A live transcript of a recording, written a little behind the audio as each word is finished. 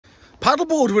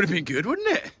Paddleboard would have been good, wouldn't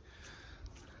it?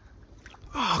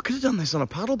 Oh, I could have done this on a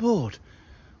paddleboard.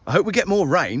 I hope we get more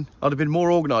rain. I'd have been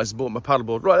more organised and bought my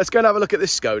paddleboard. Right, let's go and have a look at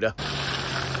this Skoda.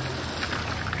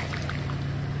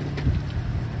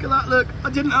 Look at that, look.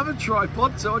 I didn't have a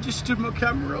tripod, so I just stood my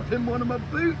camera up in one of my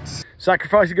boots.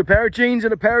 Sacrificing a pair of jeans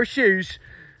and a pair of shoes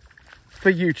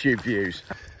for YouTube views.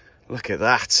 Look at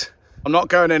that. I'm not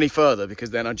going any further because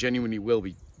then I genuinely will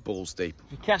be balls deep.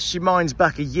 If you cast your minds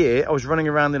back a year, I was running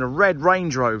around in a red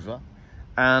Range Rover,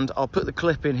 and I'll put the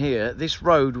clip in here. This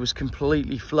road was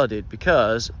completely flooded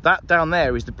because that down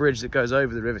there is the bridge that goes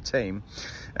over the River Teme.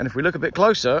 And if we look a bit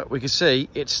closer, we can see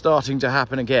it's starting to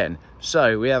happen again.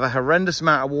 So we have a horrendous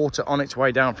amount of water on its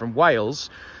way down from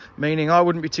Wales, meaning I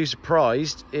wouldn't be too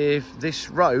surprised if this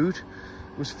road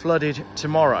was flooded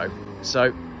tomorrow.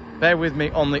 So bear with me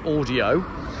on the audio.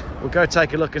 We'll go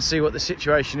take a look and see what the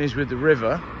situation is with the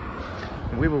river.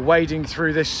 We were wading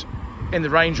through this in the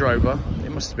Range Rover.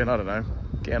 It must have been, I don't know,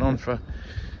 getting on for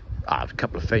a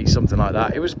couple of feet, something like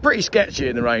that. It was pretty sketchy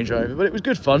in the Range Rover, but it was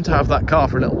good fun to have that car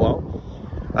for a little while.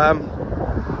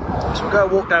 So we'll go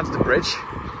walk down to the bridge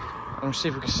and we'll see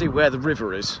if we can see where the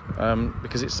river is,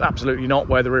 because it's absolutely not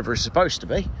where the river is supposed to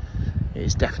be. It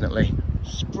is definitely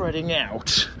spreading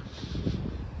out.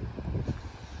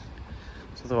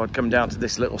 So I'd come down to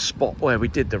this little spot where we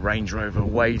did the Range Rover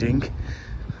wading.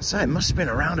 So it must have been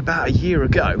around about a year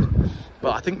ago,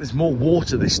 but I think there's more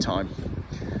water this time.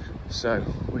 So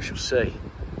we shall see.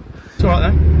 It's all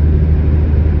right then.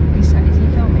 Is he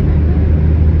filming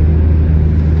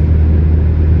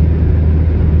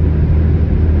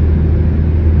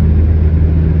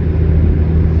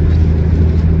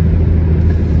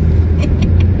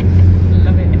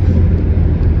Love it.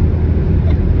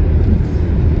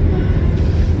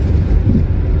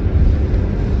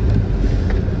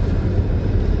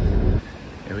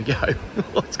 Here we go.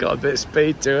 It's got a bit of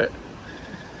speed to it.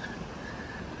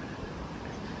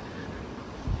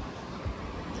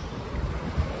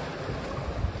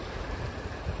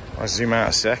 I'll zoom out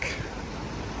a sec.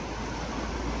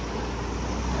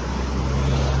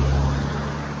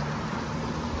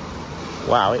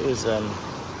 Wow, it is, yeah,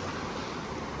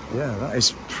 that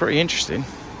is pretty interesting.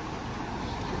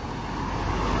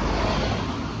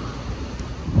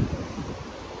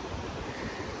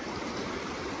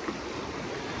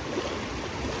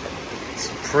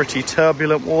 Some pretty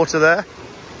turbulent water there.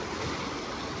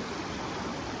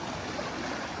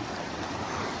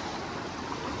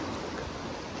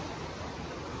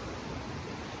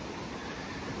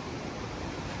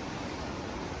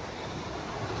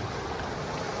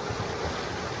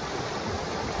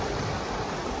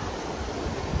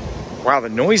 Wow, the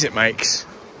noise it makes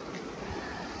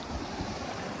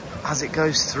as it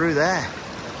goes through there.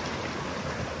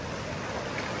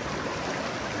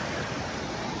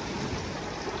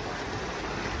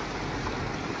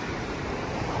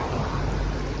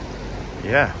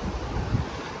 Yeah.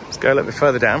 Let's go a little bit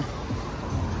further down.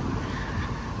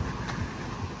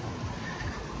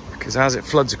 Because as it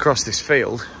floods across this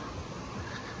field,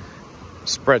 it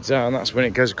spreads out, and that's when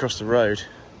it goes across the road.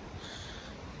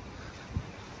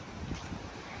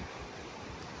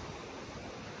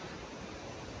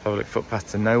 Public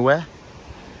footpath to nowhere.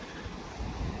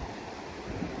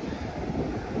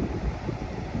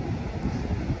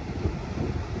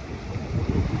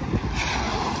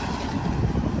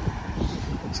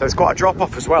 So there's quite a drop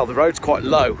off as well. The road's quite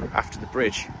low after the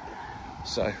bridge.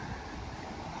 So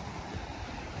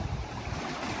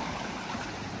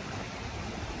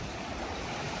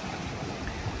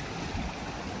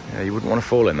yeah, you wouldn't want to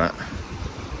fall in that.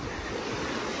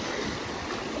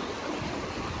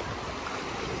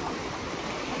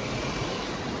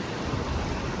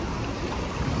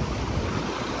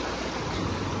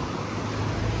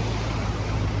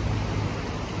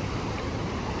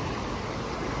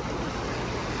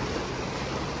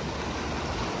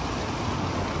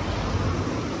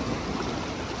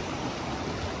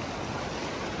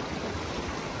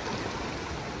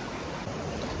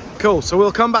 Cool, so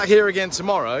we'll come back here again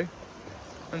tomorrow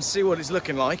and see what it's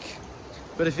looking like.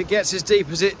 But if it gets as deep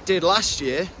as it did last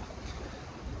year,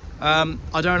 I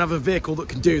don't have a vehicle that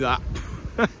can do that.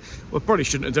 Well, probably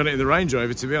shouldn't have done it in the Range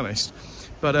Rover, to be honest.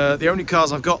 But the only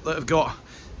cars I've got that have got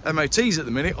MOTs at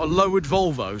the minute are lowered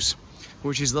Volvos,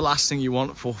 which is the last thing you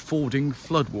want for fording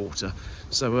floodwater.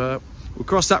 So we'll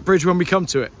cross that bridge when we come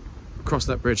to it. We'll cross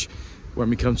that bridge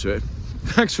when we come to it.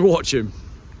 Thanks for watching.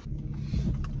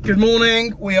 Good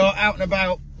morning, we are out and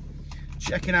about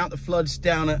checking out the floods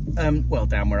down at, well,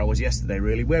 down where I was yesterday,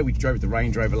 really, where we drove the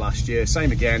Range Rover last year.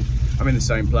 Same again, I'm in the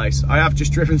same place. I have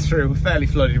just driven through a fairly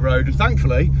flooded road, and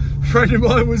thankfully, a friend of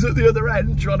mine was at the other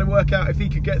end trying to work out if he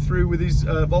could get through with his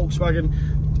Volkswagen,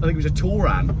 I think it was a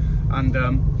Touran,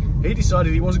 and he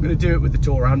decided he wasn't going to do it with the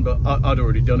Touran, but I'd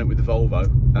already done it with the Volvo.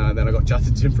 And then I got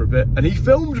chatting to him for a bit, and he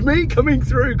filmed me coming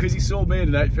through because he saw me in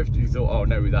an 850. He thought, oh, I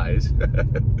know who that is.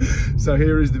 So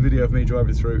here is the video of me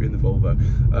driving through in the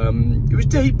Volvo. It was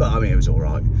deep, but I mean, it was all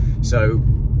right. So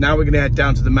now we're going to head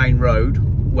down to the main road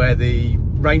where the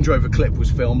Range Rover clip was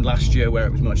filmed last year, where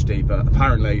it was much deeper.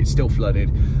 Apparently it's still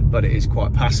flooded, but it is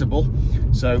quite passable.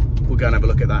 So we'll go and have a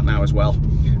look at that now as well.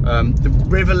 The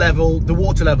river level, the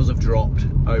water levels have dropped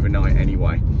overnight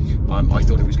anyway. I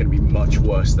thought it was going to be much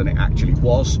worse than it actually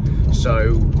was.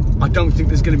 So I don't think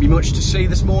there's going to be much to see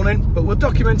this morning, but we'll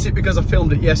document it because I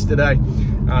filmed it yesterday,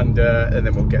 and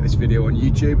then we'll get this video on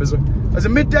YouTube as a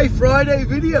midday Friday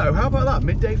video. How about that,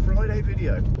 midday Friday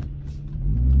video?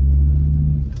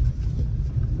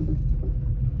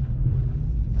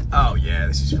 Oh yeah,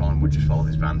 this is fine. We'll just follow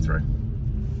this van through.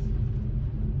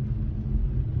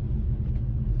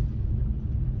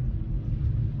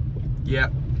 Yeah,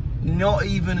 not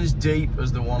even as deep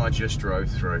as the one I just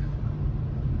drove through.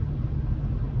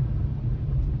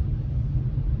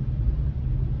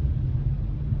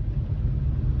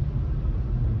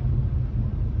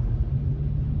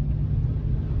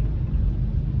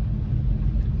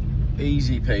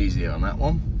 Easy peasy on that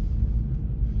one.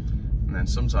 And then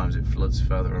sometimes it floods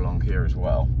further along here as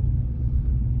well.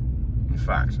 In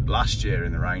fact, last year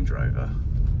in the Range Rover,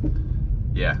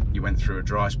 yeah, you went through a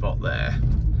dry spot there,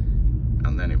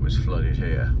 and then it was flooded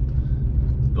here.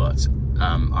 But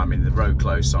I mean, the road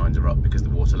closed signs are up because the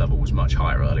water level was much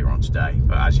higher earlier on today.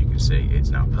 But as you can see,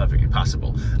 it's now perfectly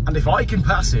passable. And if I can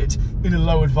pass it in a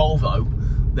lowered Volvo,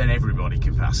 then everybody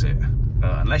can pass it.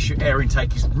 Unless your air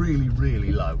intake is really,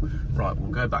 really low. Right,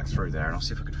 we'll go back through there and I'll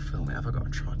see if I can film it. Have I got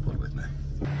a tripod with me?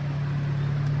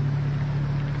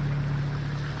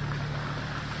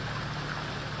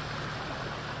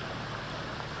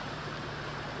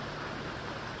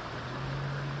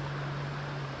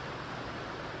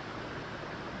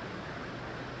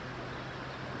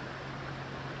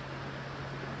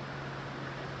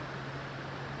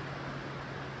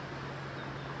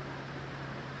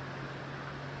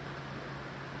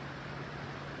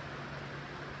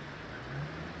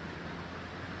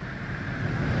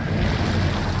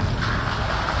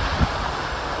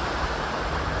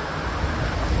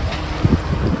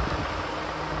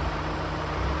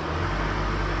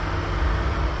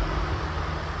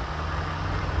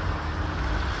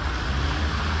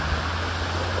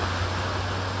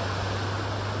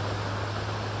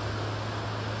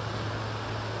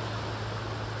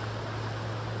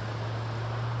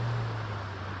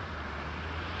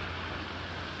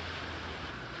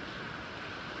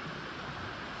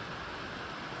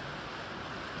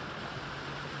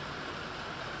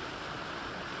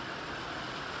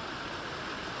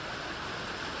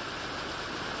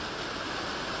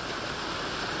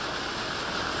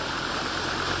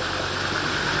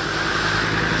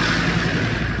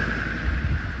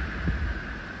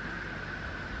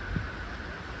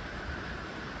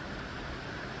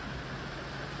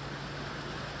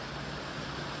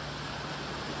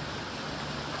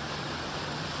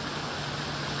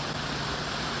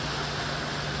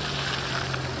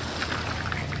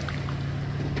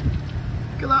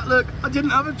 Look at that, look, I didn't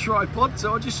have a tripod,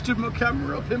 so I just stood my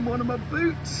camera up in one of my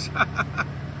boots.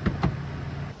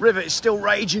 River is still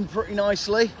raging pretty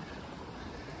nicely.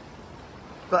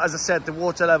 But as I said, the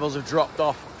water levels have dropped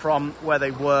off from where they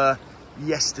were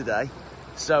yesterday.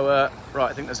 So,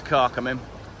 right, I think there's a car coming.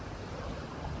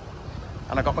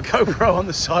 And I got my GoPro on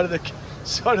the side of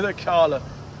the car, look.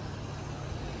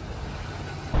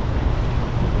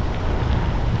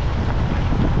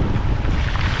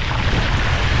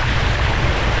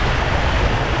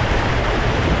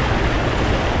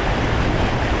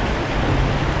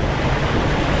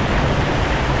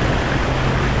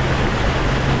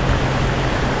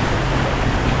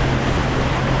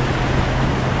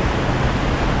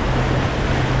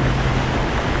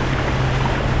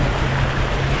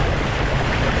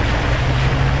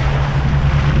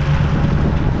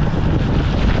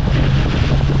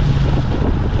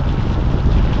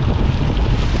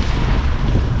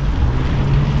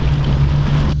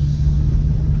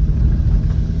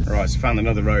 Found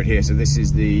another road here, so this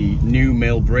is the New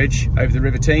Mill Bridge over the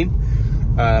River Team.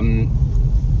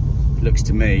 Looks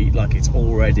to me like it's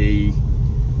already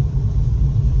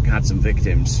had some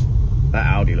victims. That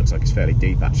Audi looks like it's fairly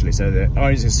deep actually. So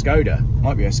it's a Skoda,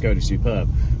 might be a Skoda Superb.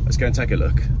 Let's go and take a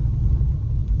look.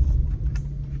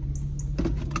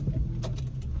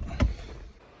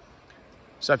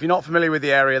 So if you're not familiar with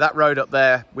the area, that road up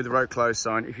there with the road closed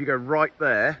sign, if you go right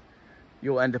there,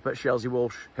 you'll end up at Shelsey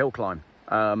Walsh Hill Climb.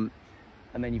 And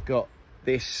then you've got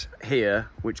this here,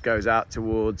 which goes out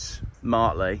towards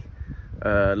Martley.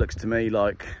 Looks to me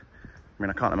like, I mean,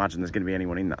 I can't imagine there's going to be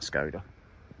anyone in that Skoda,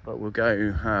 but we'll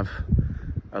go have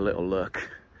a little look.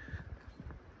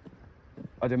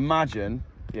 I'd imagine,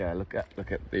 yeah, look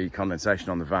at the condensation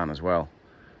on the van as well.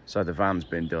 So the van's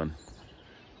been done.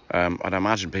 I'd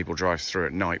imagine people drive through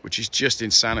at night, which is just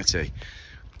insanity.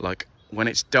 Like, when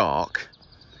it's dark,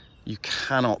 you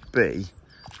cannot be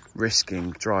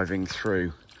risking driving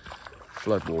through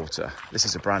floodwater. This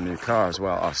is a brand new car as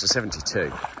well. Oh, it's a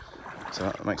 72, so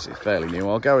that makes it fairly new.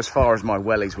 I'll go as far as my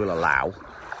wellies will allow.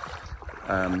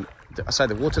 I say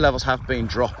the water levels have been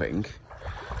dropping,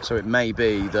 so it may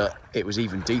be that it was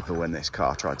even deeper when this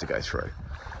car tried to go through,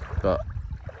 but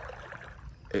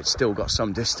it's still got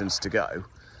some distance to go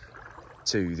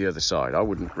to the other side. I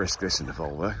wouldn't risk this in the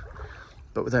Volvo,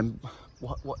 but then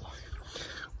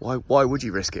why would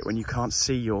you risk it when you can't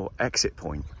see your exit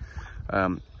point?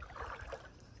 It's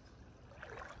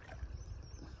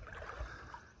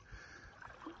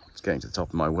getting to the top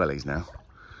of my wellies now.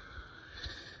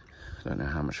 I don't know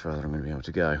how much further I'm going to be able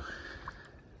to go.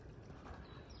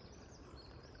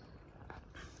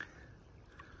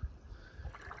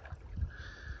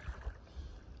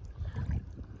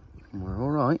 We're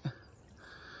all right.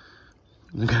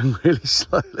 I'm going really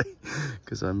slowly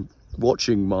because I'm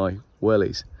watching my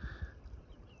wellies.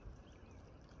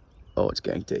 Oh, it's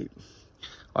getting deep.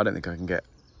 I don't think I can get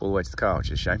all the way to the car,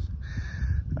 which is a shame,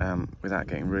 without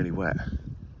getting really wet.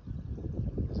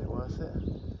 Is it worth it?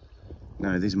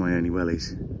 No, these are my only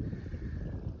wellies.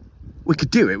 We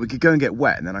could do it. We could go and get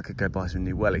wet, and then I could go buy some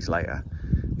new wellies later.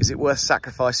 Is it worth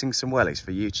sacrificing some wellies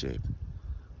for YouTube?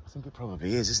 I think it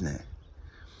probably is, isn't it?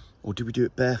 Or do we do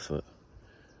it barefoot?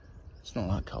 It's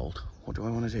not that cold. What do I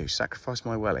want to do? Sacrifice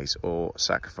my wellies or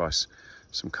sacrifice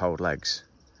some cold legs?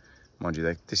 Mind you,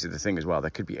 this is the thing as well. There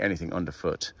could be anything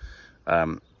underfoot.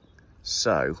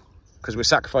 So, because we're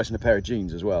sacrificing a pair of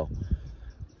jeans as well,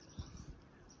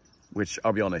 which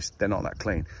I'll be honest, they're not that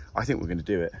clean. I think we're going to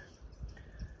do it.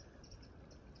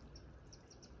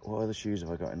 What other shoes have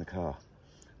I got in the car?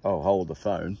 Oh, hold the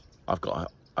phone. I've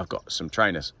got some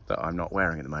trainers that I'm not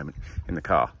wearing at the moment in the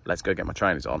car. Let's go get my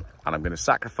trainers on, and I'm going to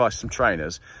sacrifice some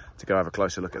trainers to go have a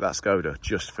closer look at that Skoda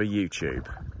just for YouTube.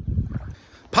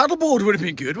 Paddleboard would have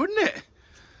been good, wouldn't it?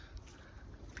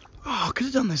 Oh, I could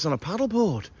have done this on a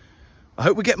paddleboard. I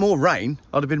hope we get more rain.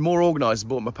 I'd have been more organised and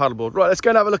bought my paddleboard. Right, let's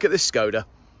go and have a look at this Skoda.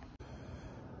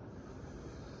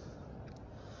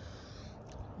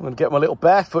 I'm going to get my little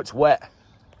barefoots wet.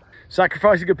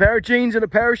 Sacrificing a pair of jeans and a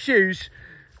pair of shoes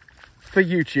for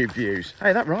YouTube views.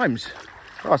 Hey, that rhymes.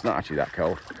 Oh, it's not actually that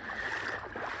cold.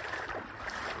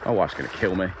 My wife's going to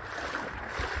kill me.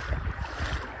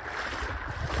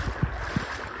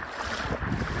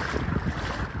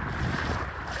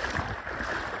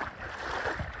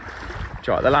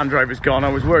 Right, the Land Rover's gone. I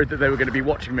was worried that they were going to be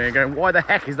watching me and going, why the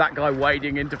heck is that guy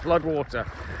wading into floodwater?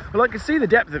 Well, I could see the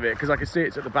depth of it because I could see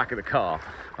it's at the back of the car,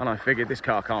 and I figured this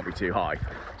car can't be too high.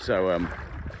 So,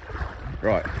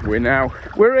 right, we're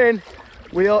in.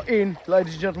 We are in,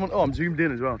 ladies and gentlemen. Oh, I'm zoomed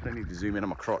in as well. I don't need to zoom in on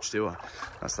my crotch, do I?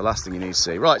 That's the last thing you need to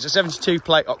see. Right, so 72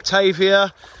 plate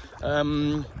Octavia.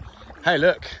 Hey,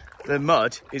 look, the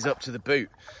mud is up to the boot.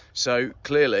 So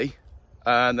clearly,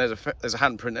 there's a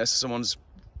handprint there, so someone's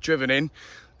driven in,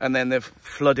 and then they've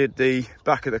flooded the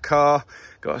back of the car.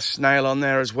 Got a snail on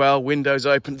there as well, windows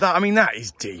open. I mean, that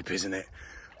is deep, isn't it?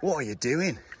 What are you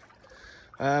doing?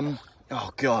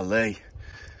 Oh, golly.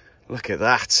 Look at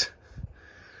that.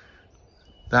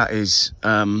 That is,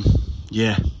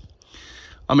 yeah.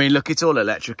 I mean, look, it's all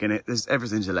electric in it.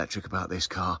 Everything's electric about this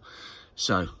car.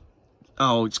 So,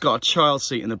 oh, it's got a child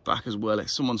seat in the back as well.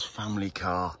 It's someone's family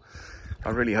car. I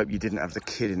really hope you didn't have the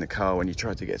kid in the car when you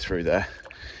tried to get through there.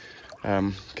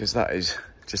 Because that is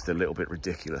just a little bit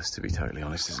ridiculous, to be totally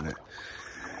honest, isn't it?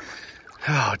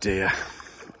 Oh, dear.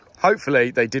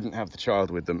 Hopefully, they didn't have the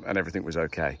child with them and everything was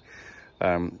okay.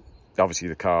 Obviously,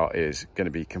 the car is going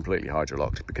to be completely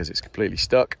hydrolocked because it's completely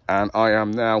stuck. And I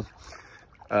am now...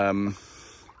 I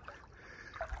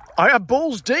am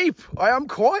balls deep. I am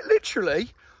quite literally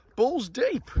balls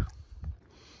deep.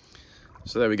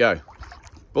 So there we go.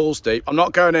 Balls deep. I'm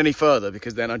not going any further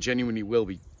because then I genuinely will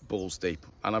be balls deep.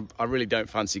 And I really don't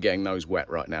fancy getting those wet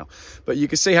right now. But you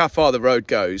can see how far the road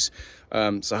goes.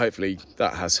 So hopefully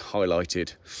that has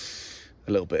highlighted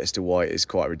a little bit as to why it is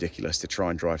quite ridiculous to try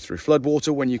and drive through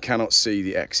floodwater when you cannot see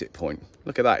the exit point.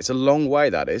 Look at that. It's a long way,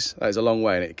 that is. That is a long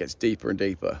way, and it gets deeper and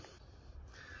deeper.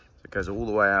 So it goes all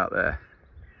the way out there.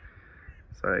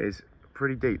 So it is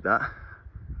pretty deep, that.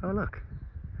 Oh, look.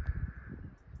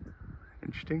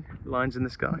 Interesting. Lines in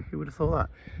the sky. Who would have thought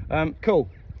that? Cool.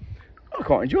 I'm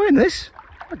quite enjoying this.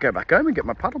 I'll go back home and get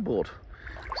my paddleboard.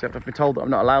 Except I've been told that I'm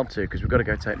not allowed to because we've got to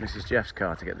go take Mrs. Geoff's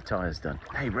car to get the tyres done.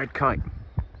 Hey, red kite.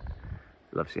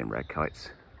 Love seeing red kites.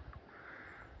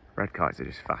 Red kites are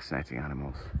just fascinating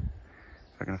animals.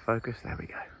 Is that going to focus? There we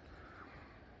go.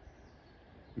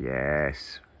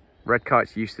 Yes. Red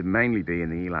kites used to mainly be in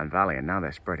the Eland Valley and now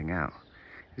they're spreading out.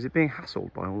 Is it being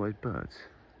hassled by all those birds?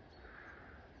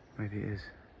 Maybe it is.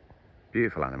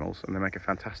 Beautiful animals, and they make a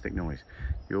fantastic noise.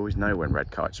 You always know when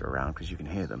red kites are around because you can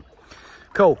hear them.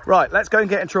 Cool, right, let's go and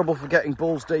get in trouble for getting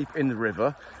balls deep in the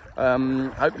river.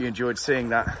 Hope you enjoyed seeing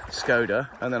that Skoda.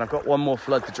 And then I've got one more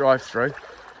flood to drive through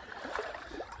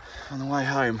on the way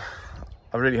home.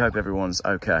 I really hope everyone's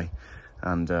okay.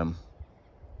 And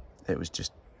it was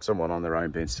just someone on their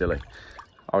own being silly.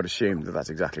 I would assume that that's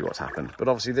exactly what's happened. But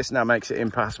obviously this now makes it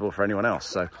impassable for anyone else.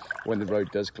 So when the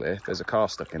road does clear, there's a car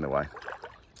stuck in the way.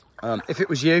 If it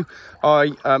was you,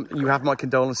 you have my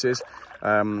condolences.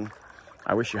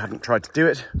 I wish you hadn't tried to do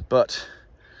it, but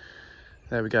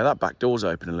there we go. That back door's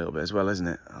open a little bit as well, isn't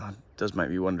it? It does make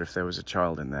me wonder if there was a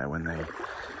child in there when they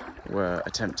were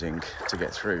attempting to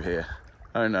get through here.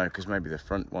 Oh no, because maybe the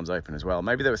front one's open as well.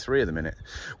 Maybe there were 3 of them in it.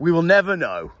 We will never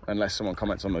know unless someone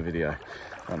comments on my video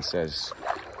and says,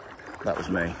 that was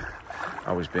me.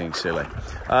 I was being silly.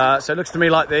 So it looks to me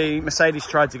like the Mercedes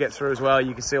tried to get through as well.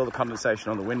 You can see all the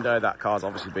condensation on the window. That car's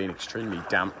obviously been extremely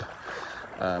damp.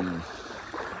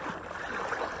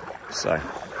 So,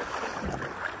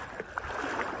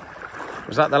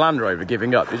 was that the Land Rover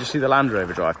giving up? Did you see the Land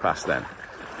Rover drive past then?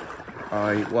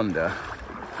 I wonder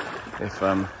if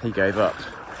he gave up.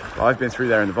 Well, I've been through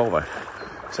there in the Volvo,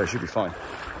 so it should be fine.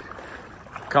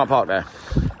 Can't park there.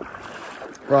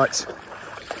 Right.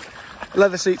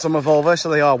 Leather seats on my Volvo, so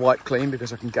they are wiped clean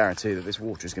because I can guarantee that this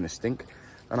water is going to stink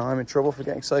and I'm in trouble for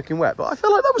getting soaking wet. But I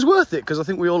feel like that was worth it because I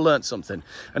think we all learned something.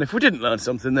 And if we didn't learn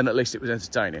something, then at least it was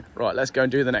entertaining. Right, let's go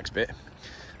and do the next bit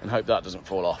and hope that doesn't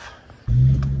fall off.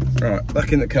 Right,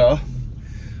 back in the car.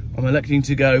 I'm electing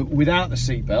to go without the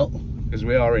seatbelt because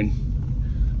we are in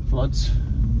floods.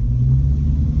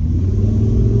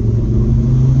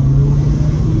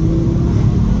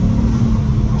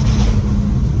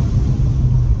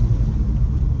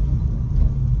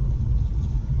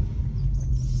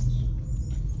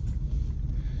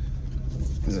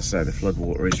 As I say, the flood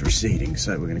water is receding,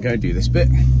 so we're going to go do this bit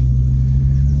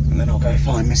and then I'll go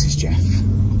find Mrs. Geoff.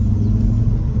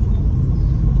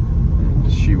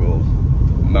 She will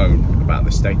moan about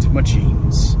the state of my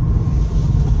jeans.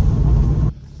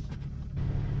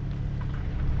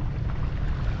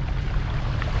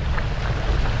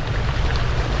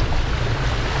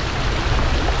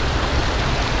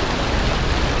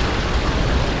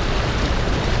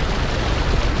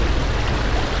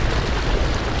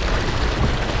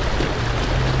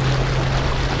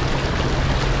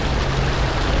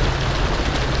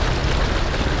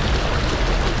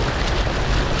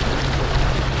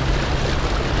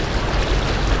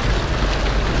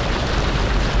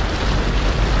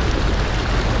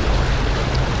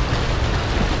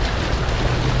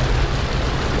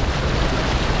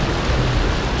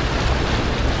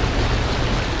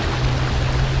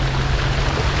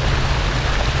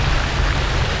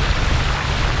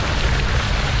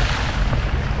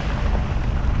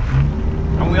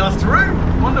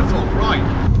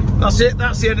 That's it,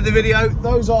 that's the end of the video.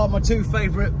 Those are my 2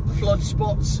 favourite flood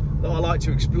spots that I like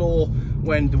to explore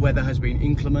when the weather has been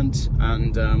inclement.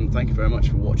 And thank you very much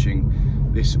for watching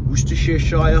this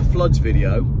Worcestershire floods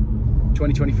video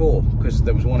 2024, because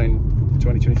there was one in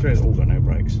 2023 that's all got no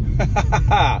brakes.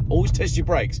 Always test your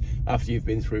brakes after you've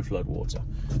been through flood water,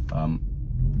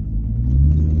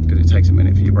 because it takes a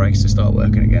minute for your brakes to start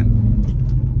working again.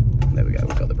 There we go,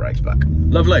 we've got the brakes back.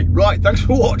 Lovely. Right, thanks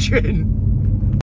for watching.